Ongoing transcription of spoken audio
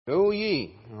Go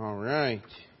ye. All right.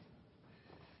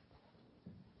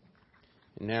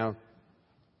 Now,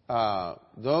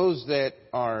 those that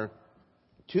are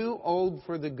too old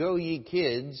for the Go Ye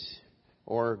Kids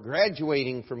or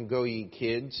graduating from Go Ye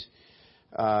Kids,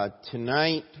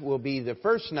 tonight will be the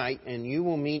first night, and you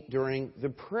will meet during the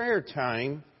prayer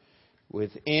time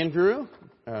with Andrew,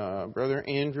 Brother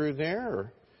Andrew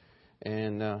there.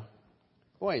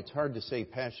 Boy, it's hard to say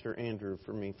Pastor Andrew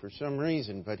for me for some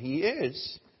reason, but he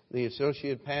is the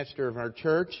associate pastor of our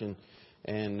church,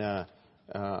 and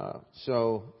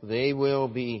so they will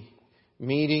be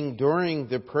meeting during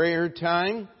the prayer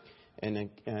time, and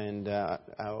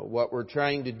what we're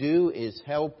trying to do is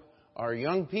help our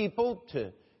young people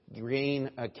to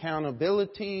gain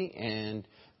accountability and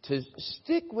to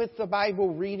stick with the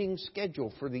Bible reading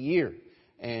schedule for the year.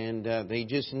 And they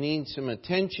just need some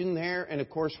attention there. And of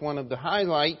course, one of the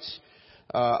highlights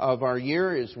of our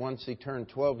year is once they turn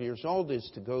 12 years old is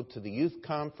to go to the youth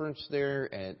conference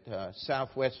there at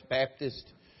Southwest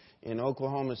Baptist in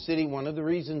Oklahoma City. One of the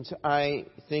reasons I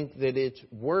think that it's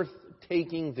worth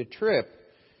taking the trip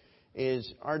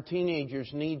is our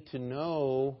teenagers need to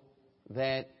know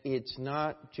that it's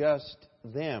not just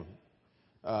them.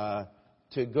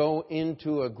 To go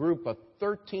into a group of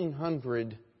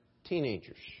 1,300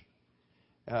 teenagers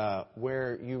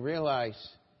where you realize,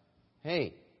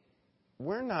 hey,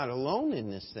 we're not alone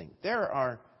in this thing. There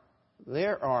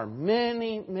are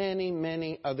many, many,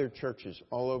 many other churches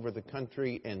all over the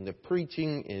country, and the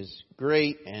preaching is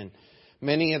great, and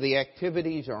many of the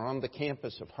activities are on the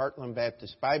campus of Heartland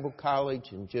Baptist Bible College,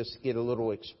 and just get a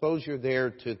little exposure there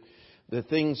to the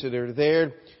things that are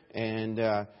there.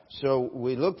 And so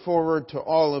we look forward to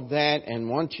all of that and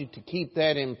want you to keep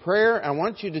that in prayer. I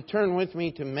want you to turn with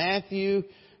me to Matthew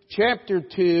chapter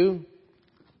 2.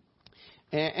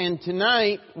 And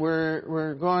tonight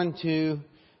we're going to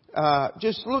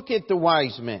just look at the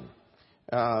wise men.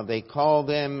 They call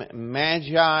them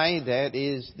magi. That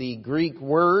is the Greek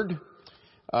word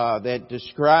that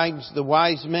describes the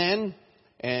wise men.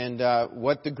 And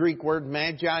what the Greek word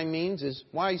magi means is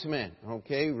wise men.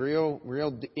 Okay,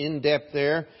 real in-depth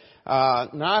there.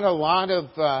 Not a lot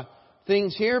of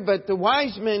things here, but the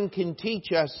wise men can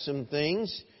teach us some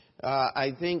things.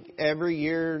 I think every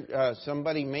year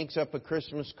somebody makes up a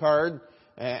Christmas card,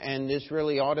 and this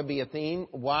really ought to be a theme.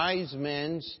 Wise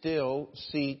men still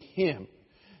seek Him.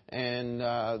 And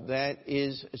that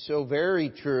is so very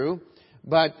true.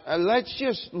 But let's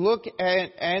just look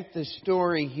at the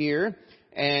story here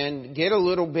and get a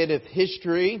little bit of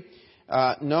history.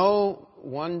 No,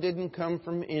 one didn't come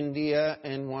from India,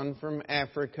 and one from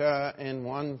Africa, and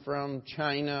one from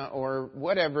China, or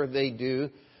whatever they do.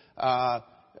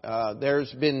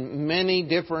 There's been many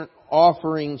different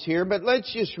offerings here, but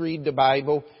let's just read the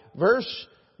Bible. Verse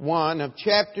 1 of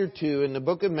chapter 2 in the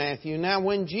book of Matthew. Now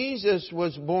when Jesus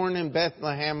was born in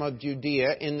Bethlehem of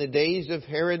Judea in the days of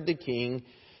Herod the king,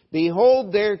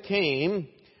 behold, there came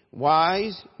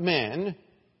wise men.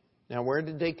 Now where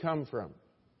did they come from?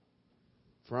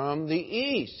 From the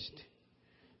east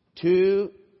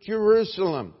to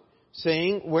Jerusalem,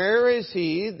 saying, where is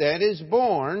he that is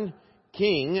born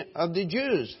King of the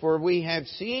Jews? For we have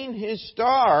seen his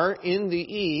star in the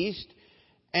east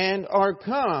and are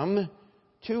come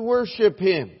to worship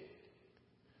him.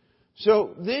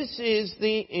 So this is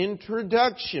the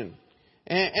introduction.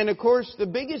 And of course, the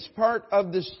biggest part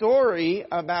of the story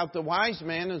about the wise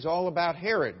men is all about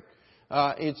Herod.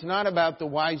 It's not about the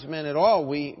wise men at all.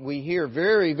 We hear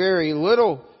very, very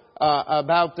little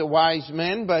about the wise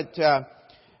men, but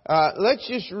let's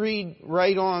just read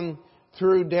right on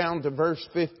through down to verse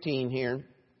 15 here.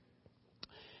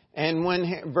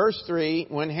 And verse 3,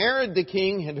 when Herod the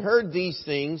king had heard these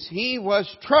things, he was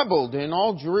troubled, and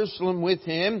all Jerusalem with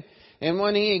him. And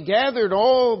when he had gathered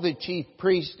all the chief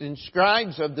priests and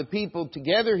scribes of the people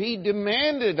together, he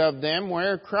demanded of them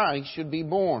where Christ should be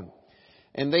born.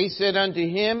 And they said unto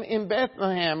him, in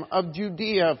Bethlehem of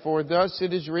Judea, for thus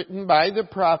it is written by the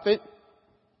prophet,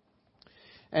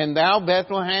 and thou,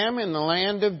 Bethlehem, in the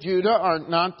land of Judah, art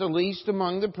not the least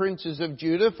among the princes of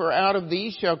Judah, for out of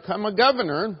thee shall come a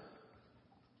governor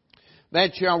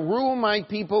that shall rule my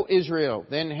people Israel.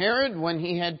 Then Herod, when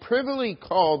he had privily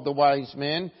called the wise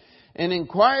men, and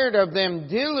inquired of them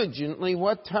diligently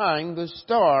what time the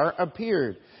star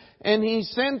appeared. And he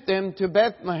sent them to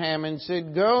Bethlehem, and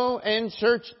said, go and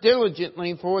search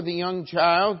diligently for the young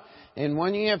child, and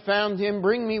when ye have found him,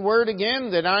 bring me word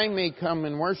again, that I may come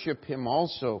and worship him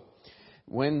also.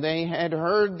 When they had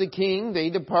heard the king, they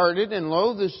departed, and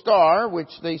lo, the star,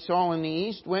 which they saw in the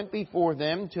east, went before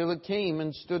them, till it came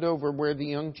and stood over where the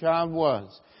young child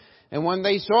was. And when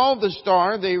they saw the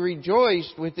star, they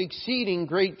rejoiced with exceeding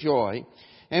great joy.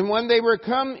 And when they were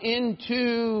come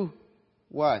into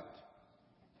what?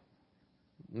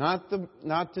 Not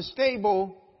the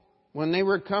stable. When they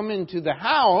were come into the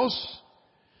house,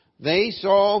 they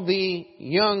saw the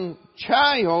young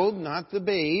child, not the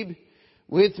babe,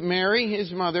 with Mary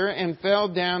his mother, and fell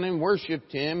down and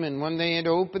worshipped him. And when they had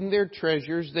opened their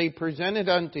treasures, they presented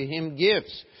unto him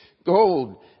gifts,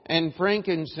 gold and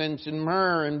frankincense and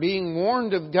myrrh. And being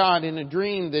warned of God in a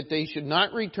dream that they should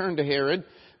not return to Herod,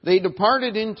 they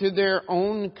departed into their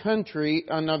own country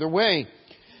another way.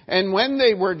 And when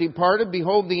they were departed,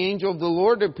 behold, the angel of the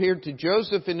Lord appeared to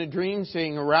Joseph in a dream,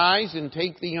 saying, Arise and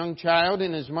take the young child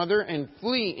and his mother, and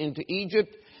flee into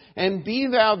Egypt, and be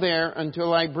thou there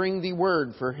until I bring thee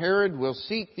word, for Herod will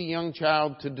seek the young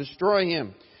child to destroy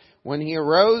him. When he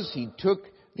arose, he took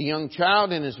the young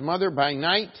child and his mother by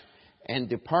night, and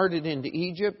departed into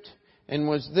Egypt, and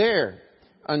was there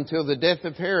until the death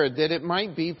of Herod, that it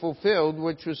might be fulfilled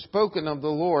which was spoken of the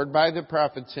Lord by the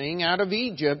prophet, saying, Out of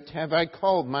Egypt have I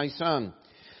called my son.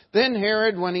 Then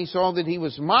Herod, when he saw that he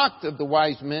was mocked of the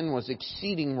wise men, was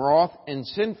exceeding wroth, and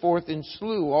sent forth and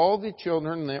slew all the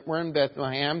children that were in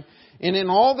Bethlehem, and in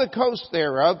all the coast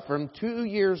thereof, from 2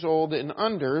 years old and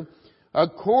under,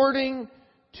 according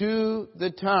to the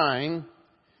time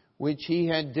which he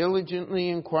had diligently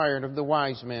inquired of the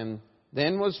wise men.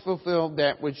 Then was fulfilled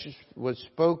that which was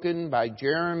spoken by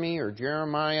Jeremiah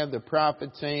the prophet,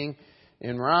 saying,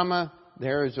 In Ramah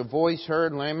there is a voice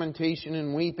heard, lamentation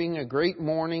and weeping, a great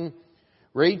mourning,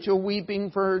 Rachel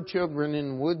weeping for her children,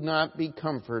 and would not be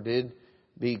comforted,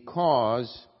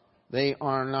 because they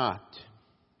are not.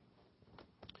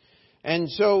 And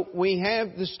so we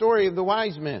have the story of the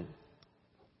wise men.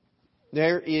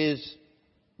 There is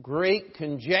great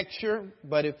conjecture,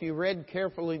 but if you read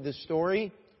carefully the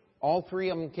story, all three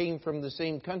of them came from the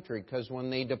same country, because when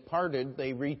they departed,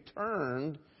 they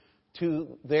returned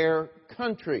to their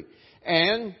country.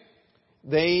 And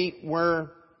they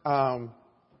were, lost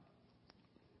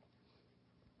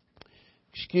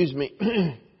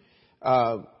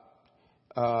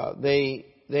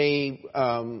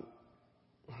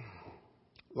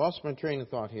my train of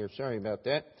thought here. Sorry about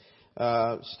that.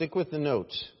 Stick with the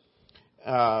notes.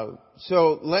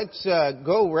 So let's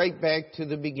go right back to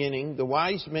the beginning. The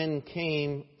wise men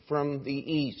came from the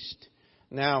east.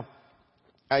 Now,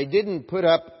 I didn't put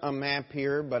up a map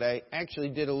here, but I actually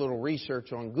did a little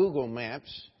research on Google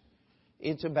Maps.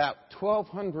 It's about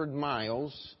 1,200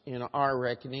 miles in our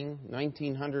reckoning,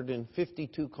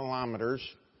 1,952 kilometers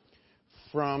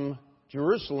from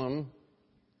Jerusalem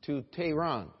to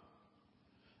Tehran.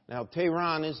 Now,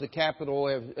 Tehran is the capital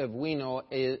of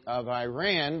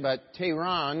Iran, but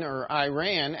Tehran or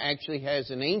Iran actually has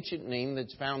an ancient name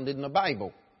that's found in the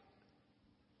Bible.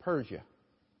 Persia.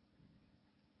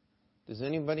 Does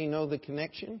anybody know the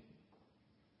connection?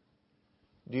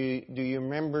 Do you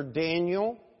remember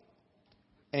Daniel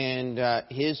and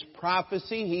his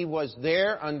prophecy? He was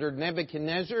there under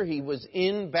Nebuchadnezzar. He was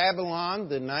in Babylon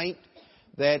the night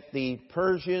that the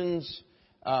Persians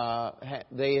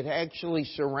they had actually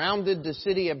surrounded the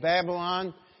city of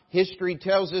Babylon. History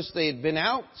tells us they had been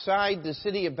outside the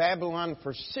city of Babylon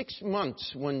for 6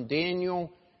 months when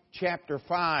Daniel chapter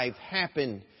 5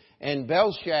 happened. And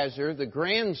Belshazzar, the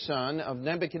grandson of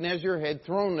Nebuchadnezzar, had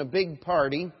thrown a big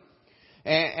party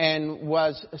and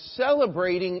was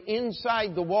celebrating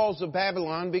inside the walls of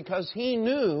Babylon because he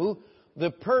knew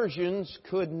the Persians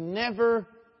could never,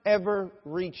 ever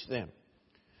reach them.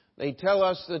 They tell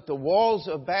us that the walls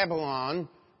of Babylon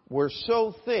were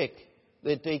so thick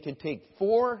that they could take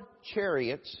 4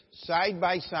 chariots side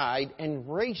by side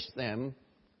and race them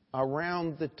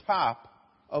around the top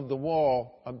of the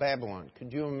wall of Babylon.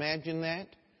 Could you imagine that?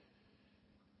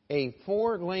 A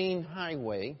 4-lane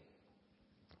highway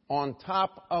on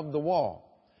top of the wall.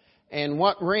 And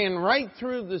what ran right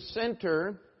through the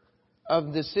center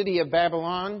of the city of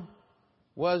Babylon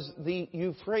was the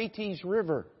Euphrates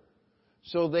River.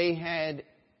 So they had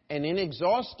an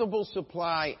inexhaustible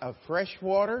supply of fresh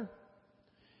water.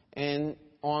 And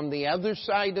on the other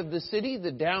side of the city,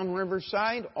 the downriver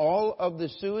side, all of the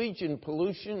sewage and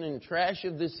pollution and trash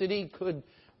of the city could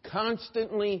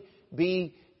constantly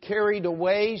be carried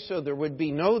away, so there would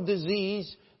be no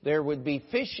disease. There would be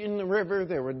fish in the river.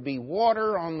 There would be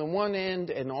water on the one end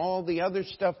and all the other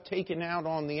stuff taken out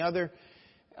on the other.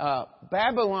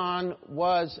 Babylon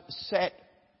was set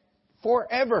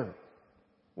forever,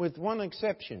 with one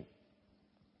exception.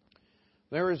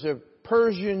 There was a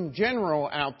Persian general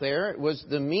out there. It was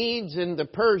the Medes and the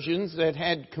Persians that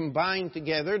had combined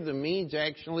together. The Medes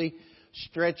actually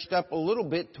stretched up a little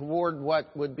bit toward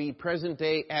what would be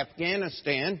present-day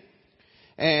Afghanistan.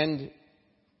 And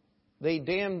they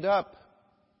dammed up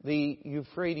the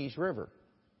Euphrates River.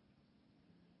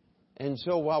 And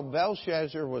so while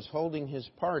Belshazzar was holding his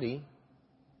party,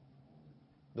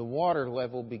 the water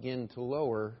level began to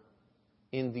lower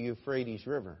in the Euphrates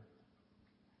River.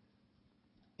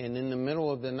 And in the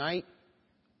middle of the night,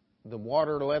 the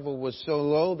water level was so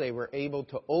low they were able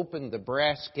to open the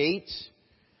brass gates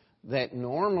that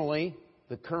normally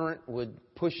the current would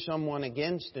push someone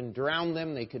against and drown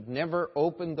them. They could never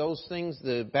open those things.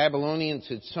 The Babylonians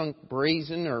had sunk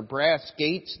brazen or brass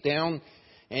gates down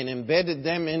and embedded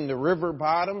them in the river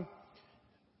bottom.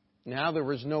 Now there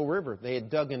was no river. They had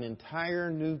dug an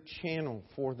entire new channel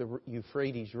for the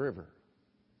Euphrates River.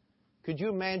 Could you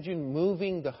imagine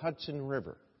moving the Hudson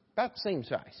River? About the same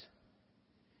size.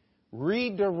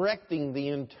 Redirecting the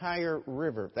entire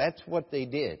river. That's what they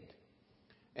did.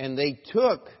 And they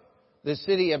took the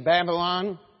city of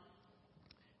Babylon,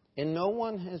 and no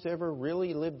one has ever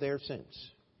really lived there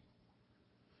since.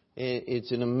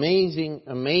 It's an amazing,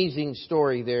 amazing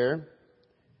story there.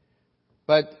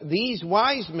 But these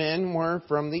wise men were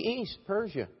from the east,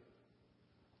 Persia.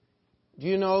 Do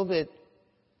you know that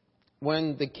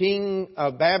when the king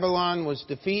of Babylon was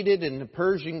defeated and the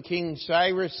Persian king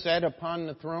Cyrus sat upon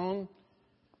the throne,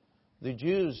 the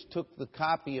Jews took the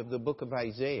copy of the book of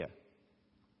Isaiah.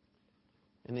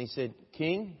 And they said,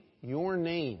 King, your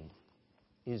name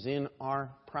is in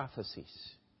our prophecies.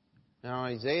 Now,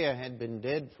 Isaiah had been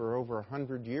dead for over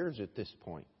 100 years at this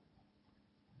point.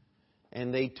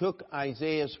 And they took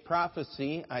Isaiah's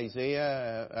prophecy,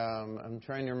 I'm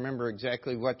trying to remember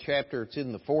exactly what chapter, it's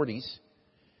in the 40s.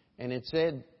 And it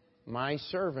said, my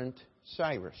servant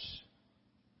Cyrus.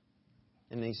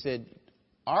 And they said,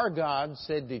 our God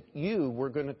said that you were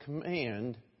going to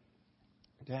command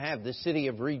to have the city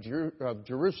of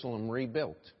Jerusalem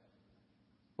rebuilt.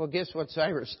 Well, guess what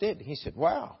Cyrus did? He said,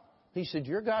 wow. He said,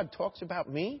 your God talks about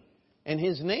me? And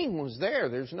his name was there.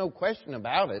 There's no question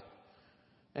about it.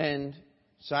 And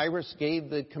Cyrus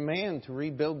gave the command to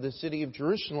rebuild the city of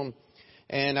Jerusalem.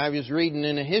 And I was reading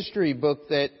in a history book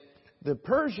that the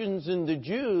Persians and the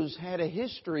Jews had a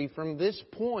history from this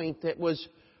point that was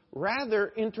rather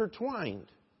intertwined.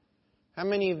 How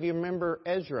many of you remember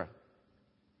Ezra?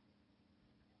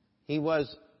 He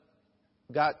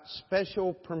got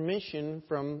special permission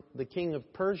from the king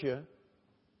of Persia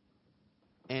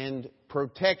and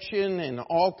protection and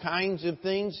all kinds of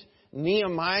things.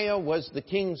 Nehemiah was the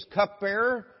king's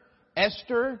cupbearer.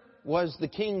 Esther was the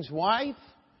king's wife.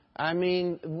 I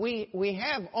mean, we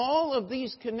have all of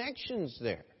these connections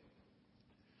there.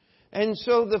 And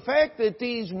so the fact that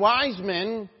these wise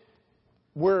men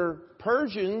were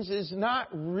Persians is not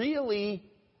really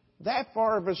that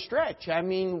far of a stretch. I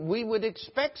mean, we would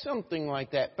expect something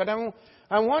like that. But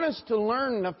I want us to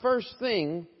learn the first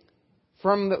thing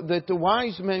that the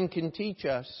wise men can teach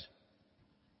us.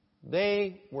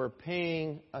 They were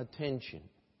paying attention.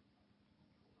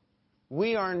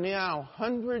 We are now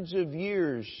hundreds of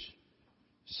years,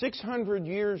 600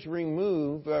 years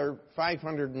removed, or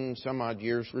 500 and some odd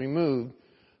years removed,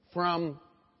 from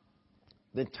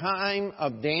the time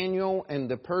of Daniel and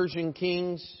the Persian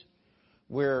kings.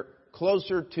 We're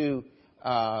closer to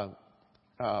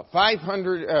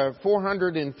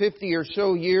 450 or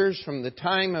so years from the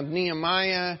time of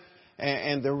Nehemiah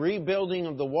and the rebuilding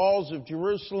of the walls of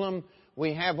Jerusalem.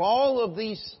 We have all of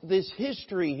this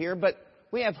history here, but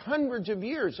we have hundreds of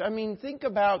years. I mean, think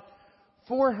about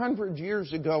 400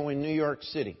 years ago in New York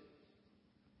City.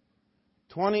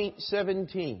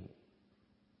 2017.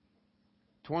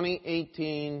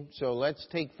 2018. So let's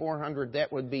take 400.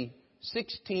 That would be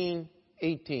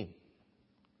 1618.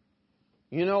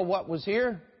 You know what was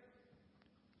here?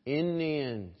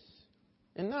 Indians.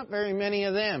 And not very many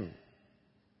of them.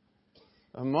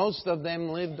 Most of them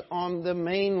lived on the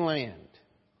mainland.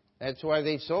 That's why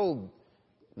they sold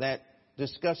that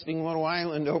disgusting little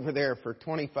island over there for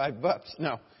 $25.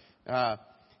 No.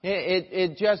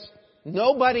 It just,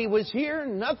 nobody was here.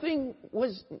 Nothing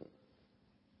was,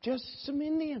 just some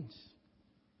Indians.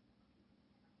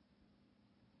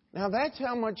 Now that's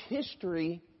how much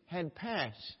history had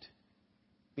passed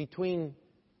between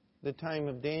the time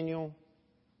of Daniel,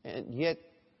 and yet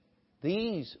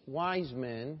these wise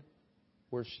men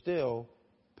were still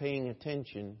paying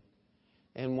attention.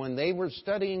 And when they were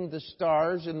studying the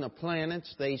stars and the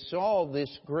planets, they saw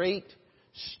this great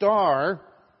star,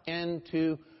 and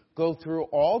to go through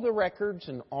all the records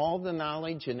and all the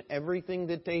knowledge and everything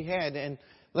that they had. And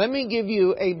let me give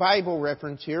you a Bible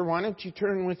reference here. Why don't you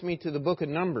turn with me to the book of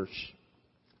Numbers?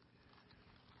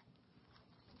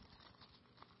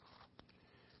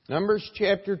 Numbers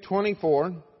chapter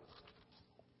 24.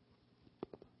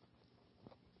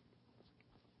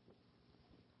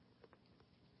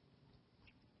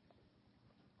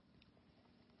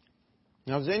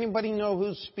 Now, does anybody know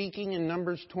who's speaking in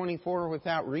Numbers 24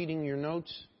 without reading your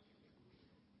notes?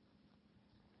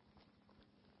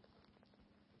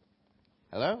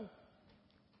 Hello?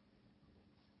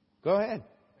 Go ahead.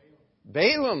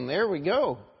 Balaam, there we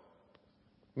go.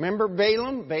 Remember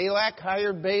Balaam? Balak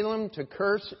hired Balaam to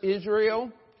curse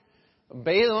Israel.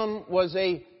 Balaam was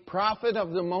a prophet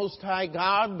of the Most High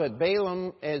God, but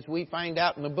Balaam, as we find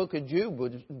out in the book of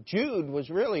Jude was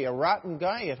really a rotten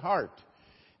guy at heart.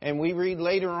 And we read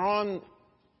later on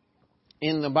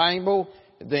in the Bible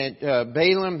that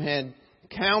Balaam had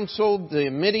counseled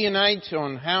the Midianites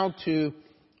on how to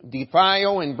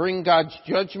defile and bring God's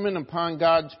judgment upon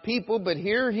God's people. But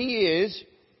here he is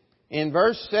in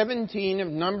verse 17 of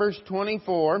Numbers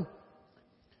 24.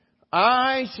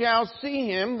 I shall see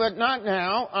him, but not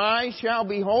now. I shall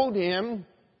behold him,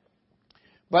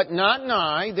 but not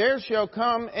nigh. There shall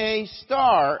come a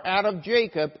star out of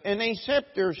Jacob, and a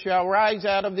scepter shall rise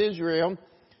out of Israel,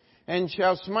 and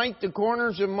shall smite the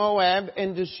corners of Moab,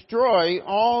 and destroy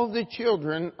all the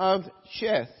children of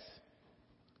Sheth.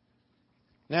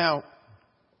 Now,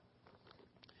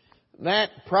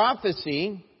 that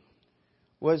prophecy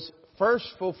was first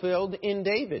fulfilled in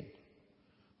David,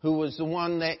 who was the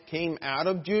one that came out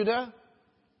of Judah.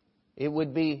 It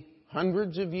would be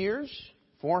hundreds of years,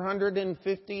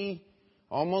 450,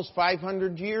 almost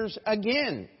 500 years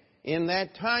again in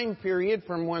that time period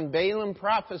from when Balaam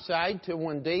prophesied to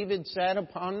when David sat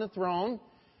upon the throne.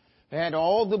 Had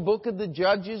all the book of the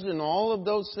Judges and all of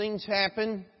those things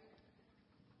happen.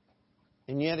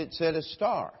 And yet it said a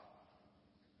star.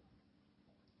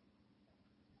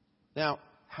 Now,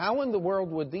 how in the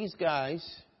world would these guys,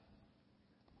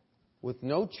 with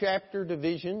no chapter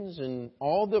divisions and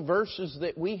all the verses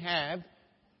that we have,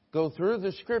 go through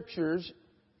the Scriptures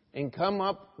and come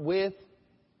up with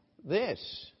this?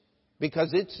 Because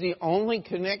it's the only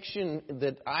connection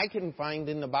that I can find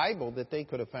in the Bible that they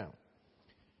could have found.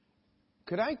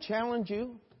 Could I challenge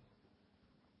you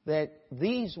that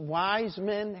these wise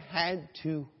men had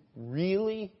to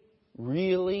really,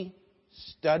 really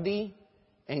study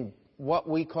and what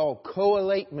we call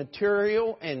collate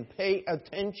material and pay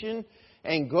attention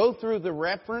and go through the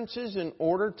references in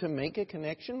order to make a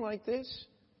connection like this?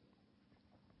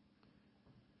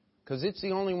 Because it's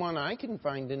the only one I can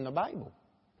find in the Bible.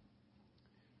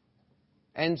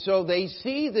 And so they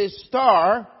see this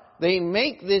star, they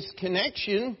make this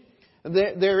connection.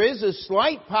 There is a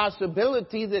slight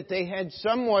possibility that they had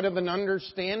somewhat of an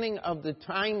understanding of the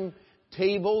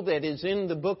timetable that is in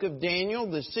the book of Daniel.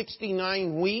 The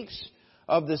 69 weeks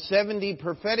of the 70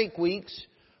 prophetic weeks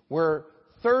were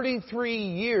 33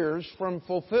 years from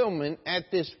fulfillment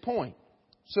at this point.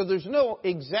 So there's no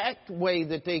exact way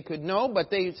that they could know, but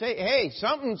they say, hey,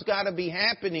 something's got to be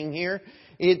happening here.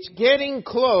 It's getting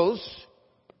close.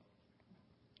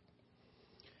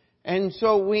 And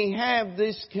so we have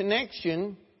this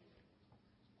connection,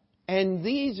 and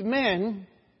these men,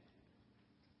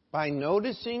 by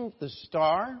noticing the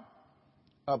star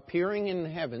appearing in the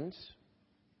heavens,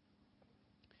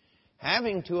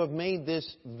 having to have made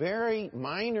this very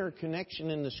minor connection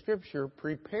in the Scripture,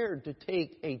 prepared to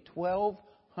take a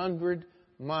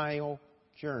 1,200-mile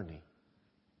journey.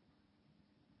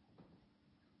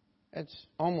 That's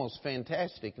almost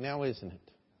fantastic now, isn't it?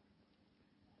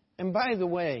 And by the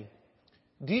way,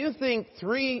 do you think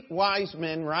 3 wise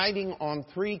men riding on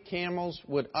 3 camels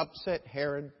would upset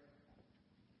Herod?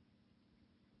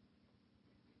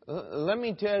 Let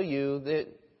me tell you that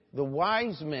the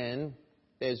wise men,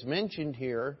 as mentioned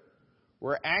here,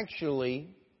 were actually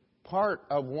part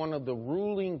of one of the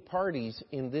ruling parties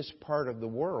in this part of the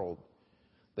world.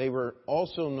 They were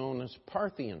also known as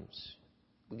Parthians.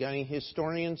 We got any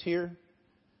historians here?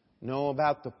 Know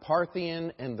about the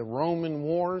Parthian and the Roman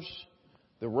wars?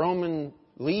 The Roman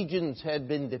legions had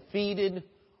been defeated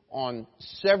on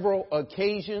several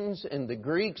occasions, and the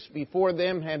Greeks before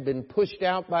them had been pushed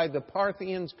out by the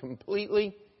Parthians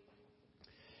completely.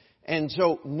 And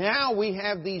so now we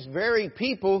have these very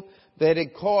people that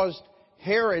had caused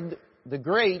Herod the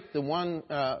Great, the one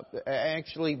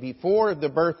actually before the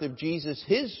birth of Jesus,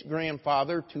 his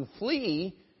grandfather, to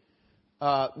flee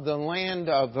the land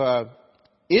of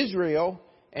Israel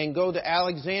and go to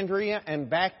Alexandria and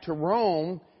back to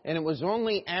Rome. And it was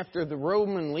only after the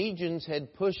Roman legions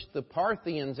had pushed the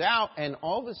Parthians out, and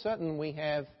all of a sudden we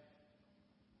have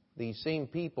these same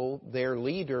people, their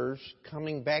leaders,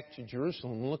 coming back to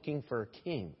Jerusalem looking for a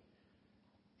king.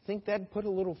 Think that put a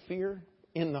little fear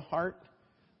in the heart?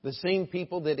 The same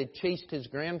people that had chased his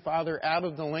grandfather out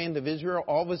of the land of Israel,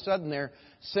 all of a sudden they're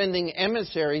sending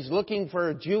emissaries looking for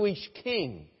a Jewish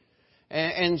king.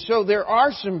 And so there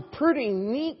are some pretty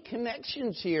neat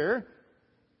connections here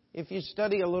if you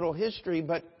study a little history.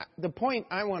 But the point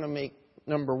I want to make,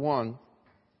 number one,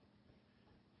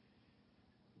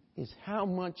 is how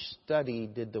much study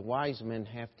did the wise men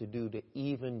have to do to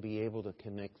even be able to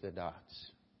connect the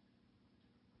dots?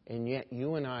 And yet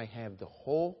you and I have the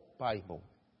whole Bible,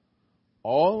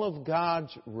 all of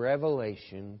God's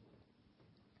revelation.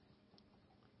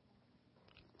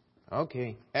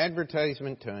 Okay,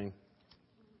 advertisement time.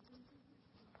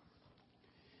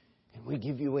 And we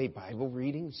give you a Bible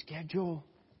reading schedule.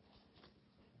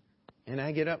 And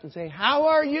I get up and say, "How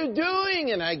are you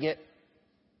doing?" And I get...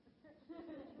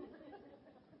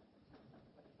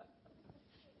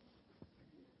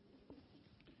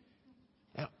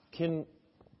 Now, can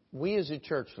we as a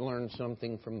church learn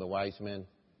something from the wise men?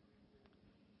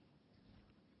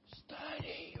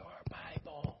 Study your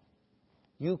Bible.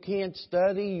 You can't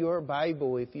study your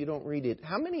Bible if you don't read it.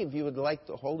 How many of you would like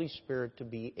the Holy Spirit to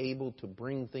be able to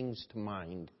bring things to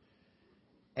mind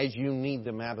as you need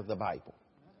them out of the Bible?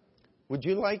 Would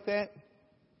you like that?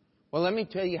 Well, let me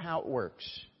tell you how it works.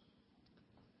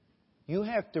 You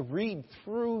have to read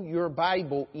through your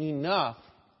Bible enough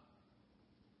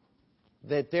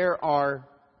that there are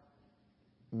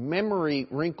memory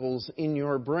wrinkles in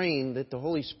your brain that the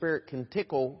Holy Spirit can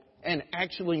tickle and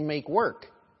actually make work.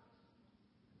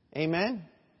 Amen?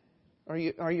 Are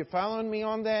you following me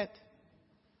on that?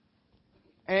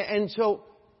 And so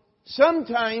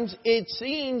sometimes it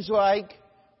seems like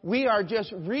we are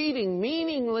just reading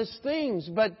meaningless things,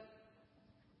 but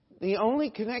the only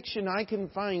connection I can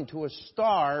find to a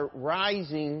star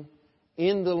rising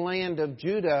in the land of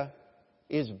Judah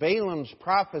is Balaam's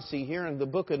prophecy here in the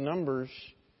book of Numbers.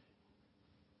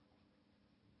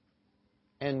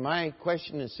 And my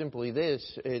question is simply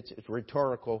this, it's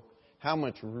rhetorical. How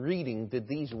much reading did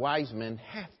these wise men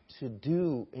have to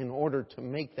do in order to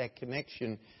make that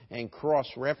connection and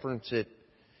cross-reference it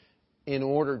in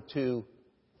order to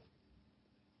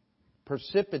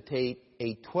precipitate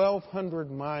a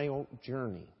 1,200-mile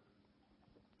journey?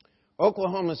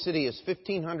 Oklahoma City is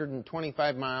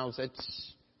 1,525 miles.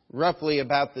 That's roughly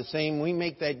about the same. We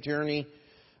make that journey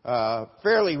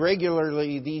fairly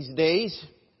regularly these days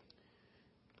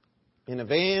in a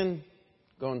van,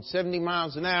 going 70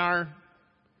 miles an hour,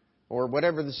 or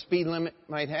whatever the speed limit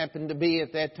might happen to be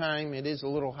at that time. It is a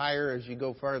little higher as you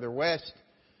go farther west.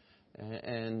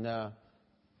 And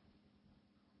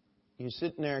you're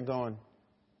sitting there going,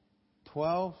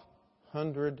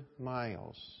 1,200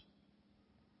 miles.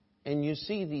 And you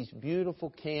see these beautiful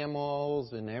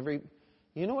camels and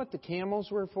You know what the camels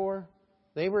were for?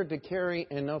 They were to carry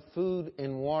enough food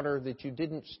and water that you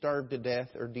didn't starve to death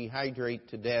or dehydrate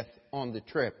to death on the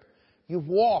trip. You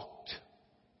walked.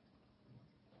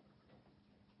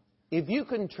 If you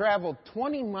can travel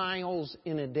 20 miles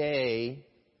in a day,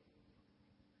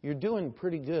 you're doing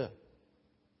pretty good.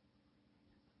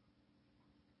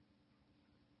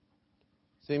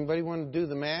 Does anybody want to do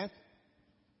the math?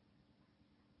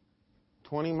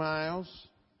 20 miles.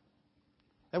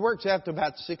 That works out to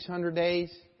about 600 days.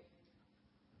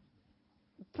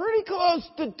 Pretty close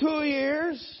to 2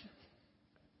 years.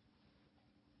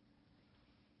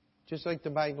 Just like the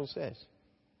Bible says.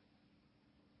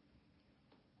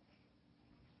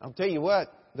 I'll tell you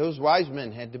what, those wise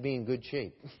men had to be in good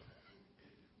shape.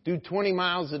 Do 20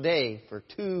 miles a day for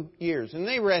 2 years. And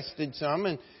they rested some,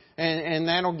 and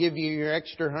that'll give you your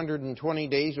extra 120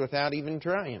 days without even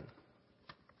trying.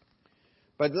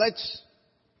 But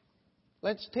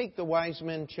let's take the wise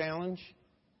men challenge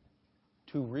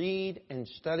to read and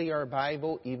study our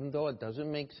Bible, even though it doesn't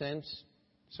make sense.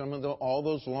 All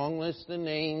those long lists of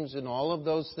names and all of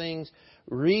those things.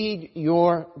 Read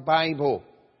your Bible.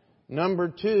 Number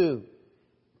 2,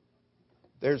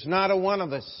 there's not a one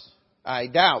of us, I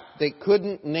doubt, that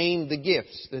couldn't name the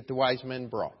gifts that the wise men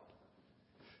brought.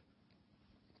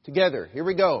 Together, here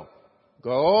we go.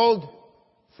 Gold,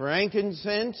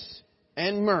 frankincense,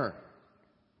 and myrrh.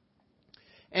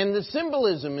 And the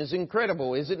symbolism is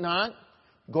incredible, is it not?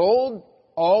 Gold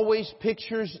always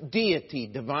pictures deity,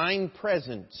 divine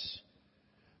presence.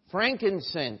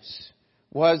 Frankincense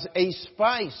was a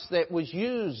spice that was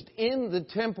used in the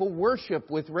temple worship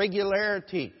with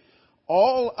regularity.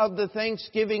 All of the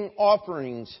Thanksgiving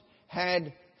offerings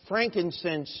had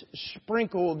frankincense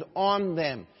sprinkled on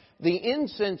them. The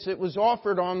incense that was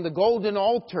offered on the golden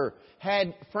altar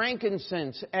had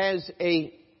frankincense as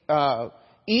a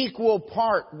equal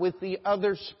part with the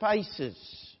other spices.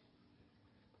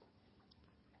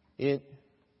 It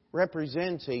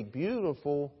represents a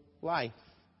beautiful life.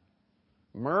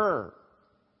 Myrrh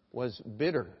was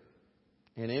bitter,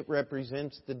 and it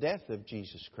represents the death of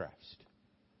Jesus Christ.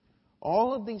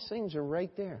 All of these things are right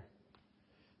there.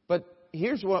 But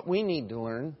here's what we need to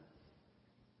learn.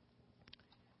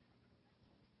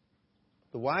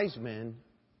 The wise men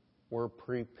were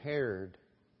prepared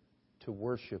to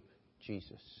worship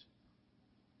Jesus.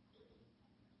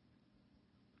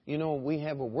 You know, we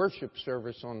have a worship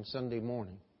service on Sunday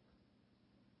morning.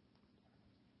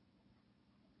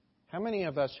 How many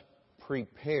of us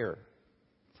prepare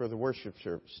for the worship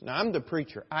service? Now, I'm the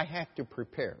preacher. I have to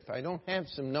prepare. If I don't have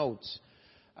some notes,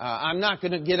 I'm not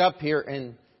going to get up here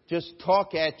and just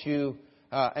talk at you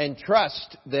and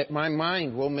trust that my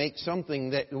mind will make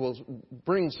something that will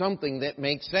bring something that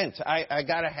makes sense. I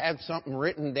got to have something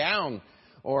written down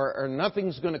or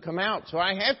nothing's going to come out. So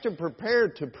I have to prepare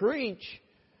to preach.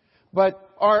 But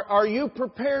are you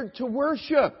prepared to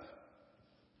worship?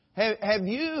 Have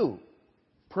you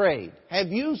prayed? Have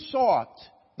you sought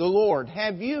the Lord?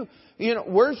 Have you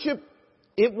worship?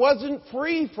 It wasn't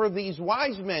free for these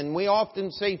wise men. We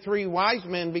often say 3 wise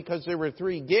men because there were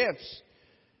 3 gifts.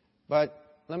 But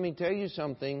let me tell you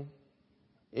something.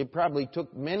 It probably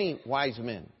took many wise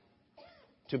men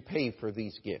to pay for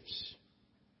these gifts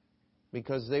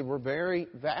because they were very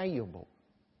valuable.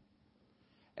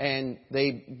 And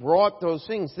they brought those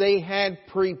things. They had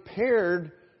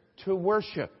prepared to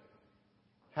worship.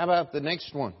 How about the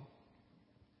next one?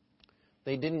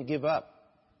 They didn't give up.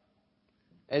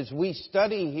 As we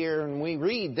study here and we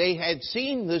read, they had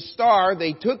seen the star.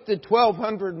 They took the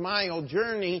 1,200-mile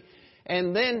journey.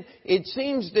 And then it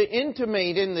seems to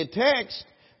intimate in the text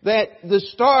that the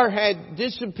star had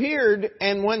disappeared.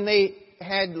 And when they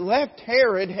had left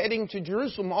Herod heading to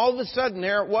Jerusalem, all of a sudden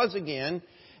there it was again.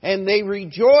 And they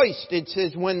rejoiced. It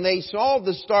says when they saw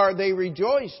the star, they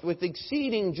rejoiced with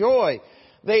exceeding joy.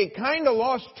 They kind of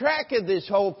lost track of this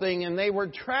whole thing, and they were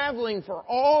traveling for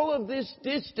all of this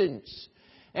distance.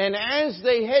 And as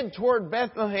they head toward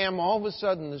Bethlehem, all of a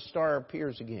sudden the star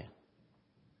appears again.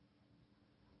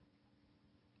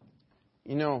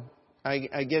 You know,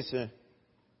 I guess,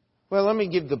 well, let me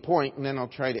give the point, and then I'll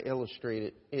try to illustrate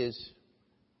it, is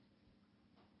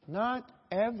not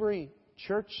every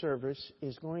church service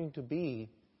is going to be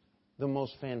the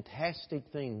most fantastic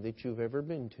thing that you've ever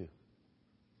been to.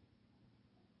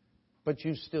 But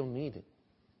you still need it.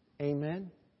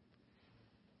 Amen?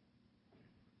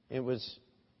 It was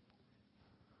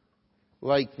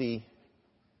like the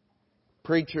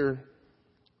preacher,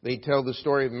 they tell the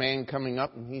story of a man coming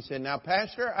up and he said, "Now,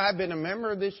 Pastor, I've been a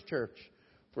member of this church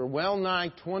for well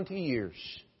nigh 20 years.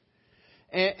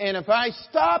 And if I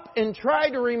stop and try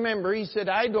to remember," he said,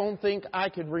 "I don't think I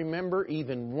could remember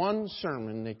even one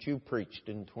sermon that you preached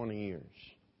in 20 years.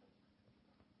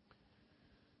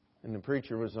 And the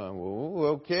preacher was on, "Well,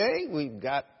 okay, we've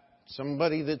got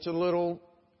somebody that's a little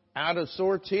out of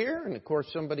sorts here." And of course,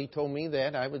 somebody told me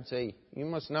that. I would say, "You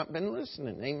must not have been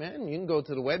listening." Amen. You can go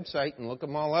to the website and look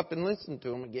them all up and listen to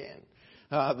them again.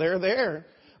 They're there.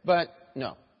 But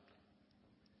no.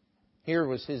 Here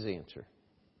was his answer.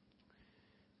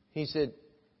 He said,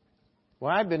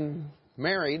 "Well, I've been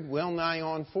married well nigh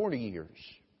on 40 years.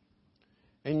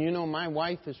 And you know, my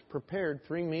wife has prepared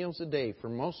 3 meals a day for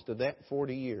most of that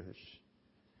 40 years.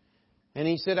 And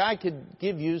he said, I could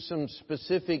give you some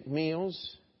specific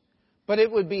meals, but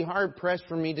it would be hard-pressed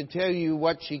for me to tell you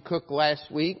what she cooked last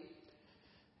week."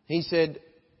 He said,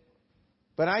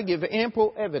 "But I give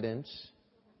ample evidence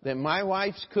that my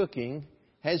wife's cooking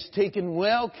has taken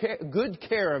good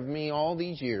care of me all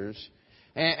these years.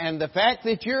 And the fact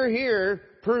that you're here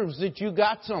proves that you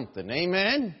got something."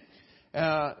 Amen?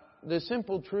 The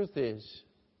simple truth is,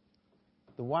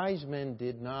 the wise men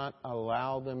did not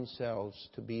allow themselves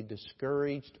to be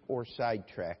discouraged or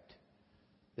sidetracked.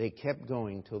 They kept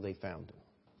going till they found Him.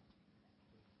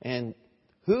 And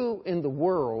who in the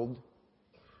world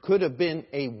could have been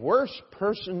a worse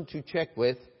person to check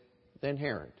with than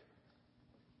Herod?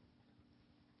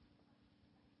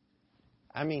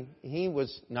 I mean, he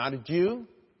was not a Jew.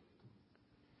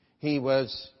 He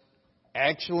was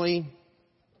actually,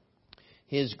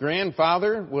 his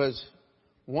grandfather was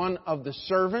one of the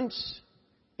servants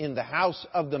in the house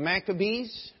of the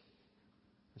Maccabees,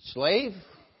 a slave,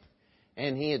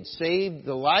 and he had saved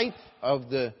the life of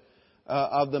the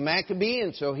Maccabee,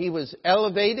 and so he was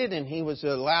elevated and he was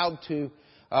allowed to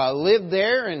live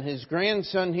there. And his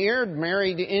grandson here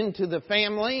married into the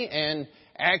family and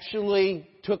actually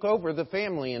took over the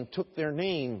family and took their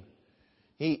name.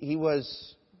 He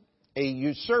was a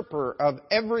usurper of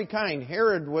every kind.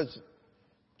 Herod was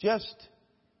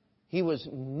he was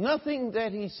nothing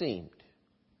that he seemed.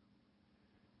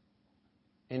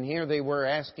 And here they were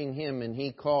asking him, and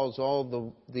he calls all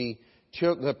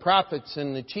the prophets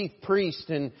and the chief priest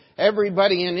and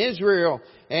everybody in Israel,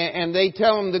 and they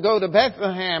tell him to go to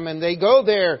Bethlehem, and they go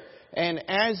there, And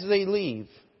as they leave,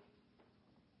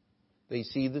 they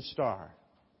see the star.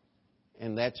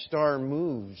 And that star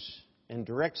moves and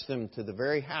directs them to the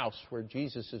very house where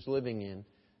Jesus is living in.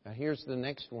 Now here's the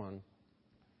next one.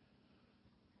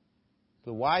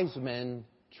 The wise men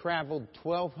traveled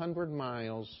 1,200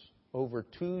 miles over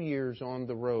 2 years on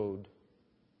the road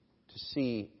to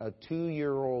see a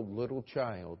 2-year-old little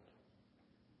child,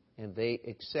 and they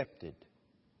accepted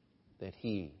that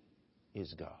He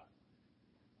is God.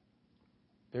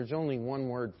 There's only one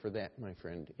word for that, my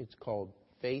friend. It's called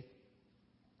faith.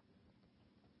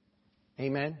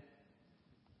 Amen?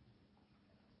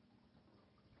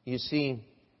 You see,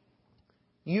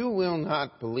 you will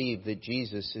not believe that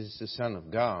Jesus is the Son of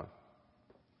God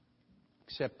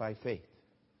except by faith.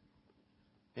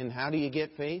 And how do you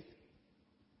get faith?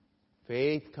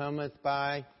 Faith cometh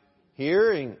by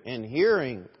hearing, and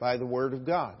hearing by the Word of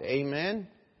God. Amen?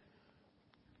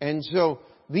 And so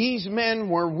these men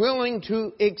were willing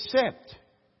to accept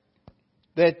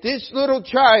that this little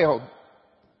child,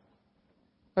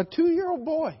 a 2-year-old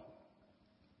boy,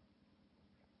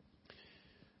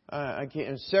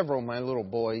 several of my little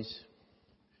boys,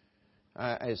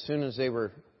 as soon as they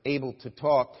were able to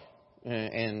talk,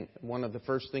 and one of the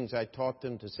first things I taught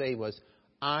them to say was,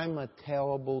 "I'm a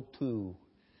terrible too,"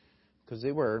 because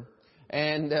they were.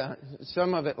 And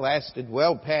some of it lasted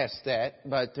well past that,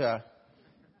 but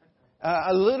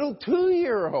a little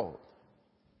 2-year-old.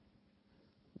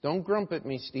 Don't grump at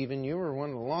me, Stephen. You were one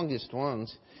of the longest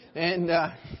ones. And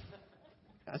I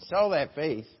saw that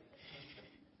face.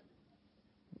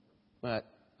 But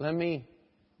let me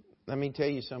tell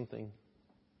you something.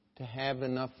 To have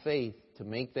enough faith to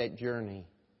make that journey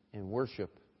and worship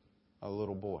a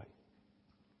little boy.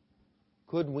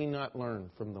 Could we not learn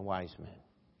from the wise men?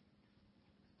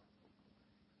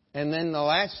 And then the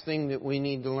last thing that we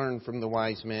need to learn from the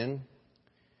wise men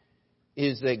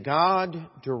is that God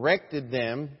directed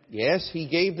them. Yes, He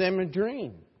gave them a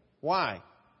dream. Why?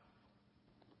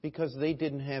 Because they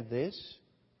didn't have this.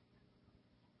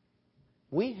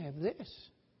 We have this.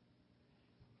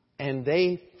 And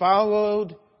they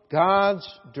followed God's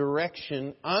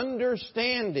direction,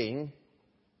 understanding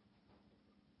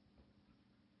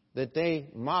that they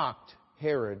mocked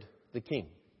Herod the king.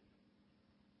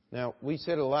 Now, we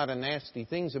said a lot of nasty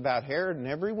things about Herod, and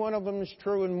every one of them is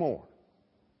true and more.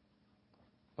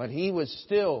 But he was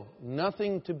still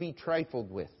nothing to be trifled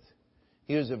with.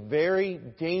 He was a very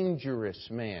dangerous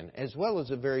man, as well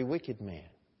as a very wicked man.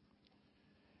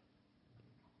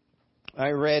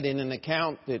 I read in an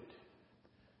account that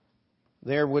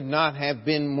there would not have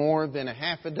been more than a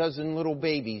half a dozen little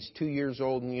babies, 2 years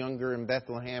old and younger, in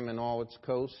Bethlehem and all its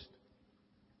coast.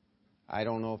 I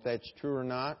don't know if that's true or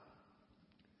not.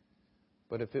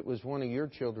 But if it was one of your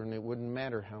children, it wouldn't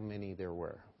matter how many there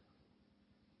were.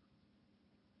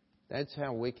 That's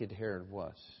how wicked Herod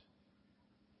was.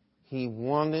 He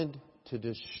wanted to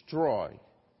destroy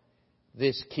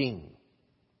this king.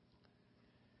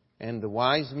 And the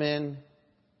wise men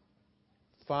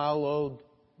followed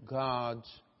God's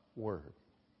Word.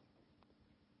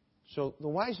 So the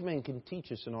wise men can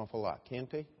teach us an awful lot,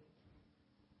 can't they?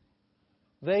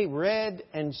 They read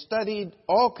and studied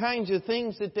all kinds of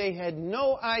things that they had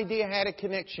no idea had a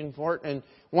connection for it. And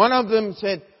one of them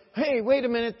said, "Hey, wait a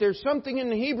minute, there's something in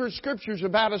the Hebrew Scriptures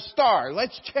about a star.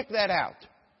 Let's check that out."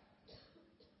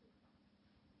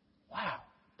 Wow,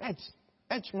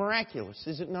 that's miraculous,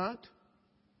 is it not?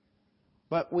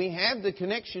 But we have the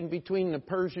connection between the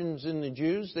Persians and the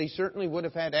Jews. They certainly would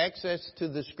have had access to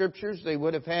the Scriptures. They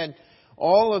would have had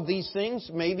all of these things.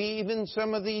 Maybe even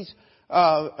some of these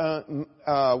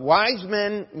wise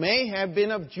men may have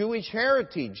been of Jewish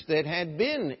heritage that had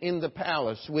been in the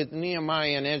palace with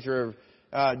Nehemiah and Ezra,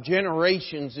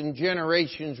 generations and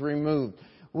generations removed.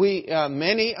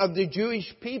 Many of the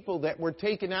Jewish people that were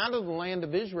taken out of the land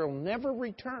of Israel never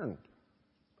returned.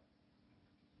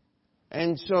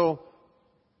 And so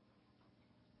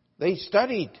they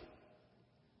studied.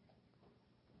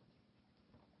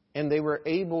 And they were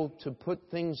able to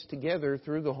put things together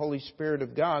through the Holy Spirit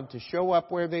of God to show up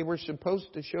where they were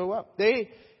supposed to show up. They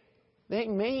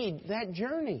made that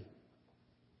journey.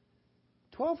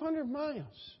 1,200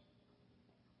 miles.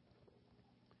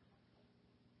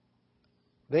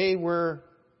 They were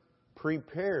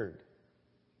prepared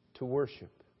to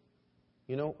worship.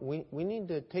 You know, we need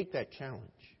to take that challenge.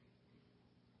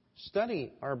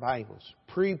 Study our Bibles.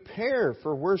 Prepare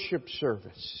for worship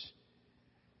service.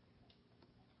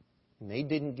 And they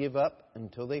didn't give up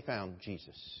until they found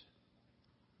Jesus.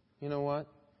 You know what?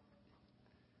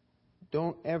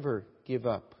 Don't ever give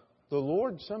up. The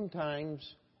Lord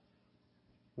sometimes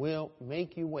will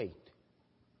make you wait.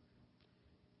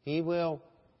 He will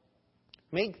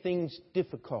make things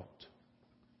difficult.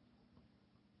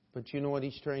 But you know what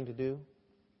He's trying to do?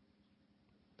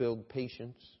 Build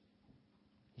patience.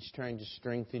 He's trying to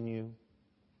strengthen you.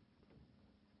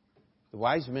 The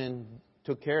wise men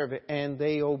took care of it, and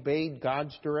they obeyed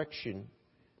God's direction.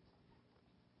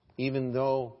 Even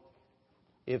though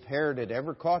if Herod had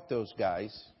ever caught those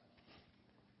guys,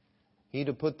 he'd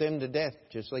have put them to death,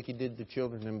 just like he did the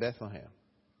children in Bethlehem.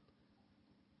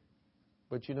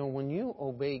 But you know, when you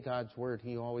obey God's word,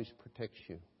 He always protects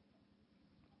you.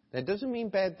 That doesn't mean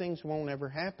bad things won't ever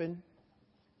happen.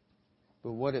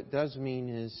 But what it does mean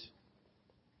is,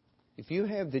 if you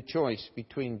have the choice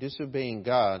between disobeying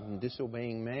God and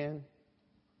disobeying man,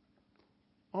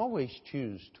 always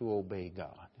choose to obey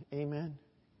God. Amen?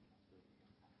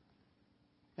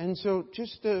 And so,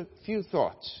 just a few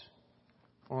thoughts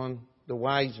on the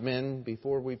wise men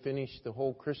before we finish the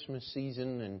whole Christmas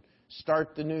season and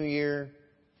start the new year.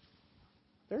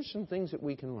 There's some things that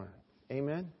we can learn.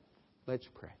 Amen? Let's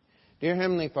pray. Dear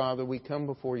Heavenly Father, we come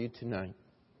before You tonight.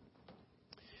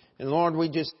 And Lord, we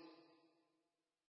just